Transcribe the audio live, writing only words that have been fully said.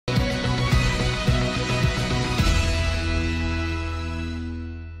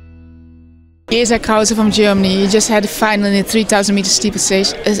Gesa Krause from Germany. You just had a final in the 3.000 m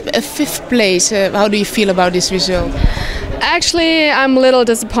steeplechase, a fifth place. How do you feel about this result? Actually, I'm a little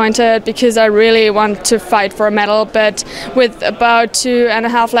disappointed because I really want to fight for a medal, but with about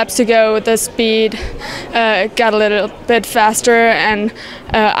 2.5 laps to go, the speed got a little bit faster and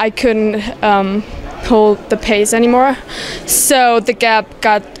I couldn't hold the pace anymore. So the gap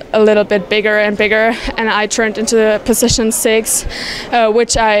got a little bit bigger and bigger, and I turned into position 6,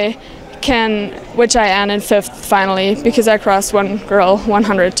 which I end in 5th finally because I crossed one girl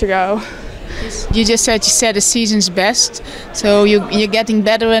 100 to go. You just said you set a season's best, so you're getting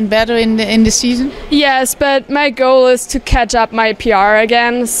better and better in the season? Yes, but my goal is to catch up my PR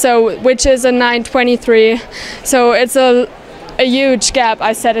again, so which is a 9:23. So it's a huge gap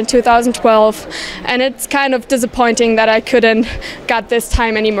I set in 2012, and it's kind of disappointing that I couldn't get this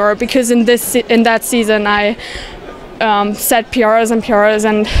time anymore, because in that season I set PRs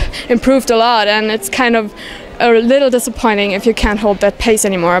and improved a lot, and it's kind of a little disappointing if you can't hold that pace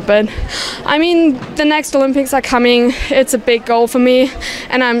anymore. But I mean, the next Olympics are coming. It's a big goal for me,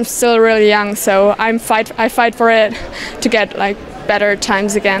 and I'm still really young, so I fight for it to get like better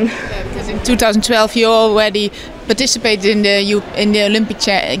times again. Yeah, because in 2012 you already participated in the Olympic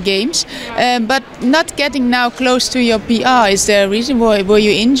Games, but not getting now close to your PR. Is there a reason why? Were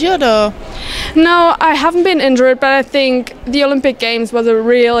you injured or? No, I haven't been injured, but I think the Olympic Games was a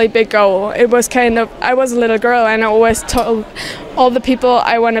really big goal. It was kind of, I was a little girl and I always told all the people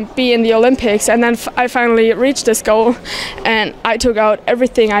I want to be in the Olympics, and then I finally reached this goal and I took out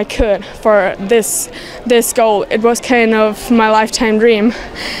everything I could for this goal. It was kind of my lifetime dream,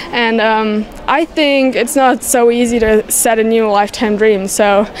 and I think it's not so easy to set a new lifetime dream,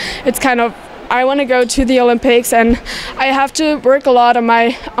 so it's kind of, I want to go to the Olympics, and I have to work a lot on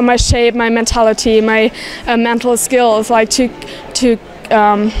my shape, my mentality, my mental skills, like to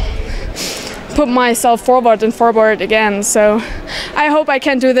put myself forward again. So I hope I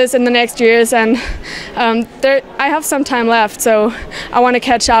can do this in the next years, and I have some time left, so I want to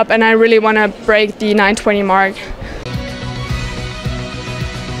catch up and I really want to break the 9:20 mark.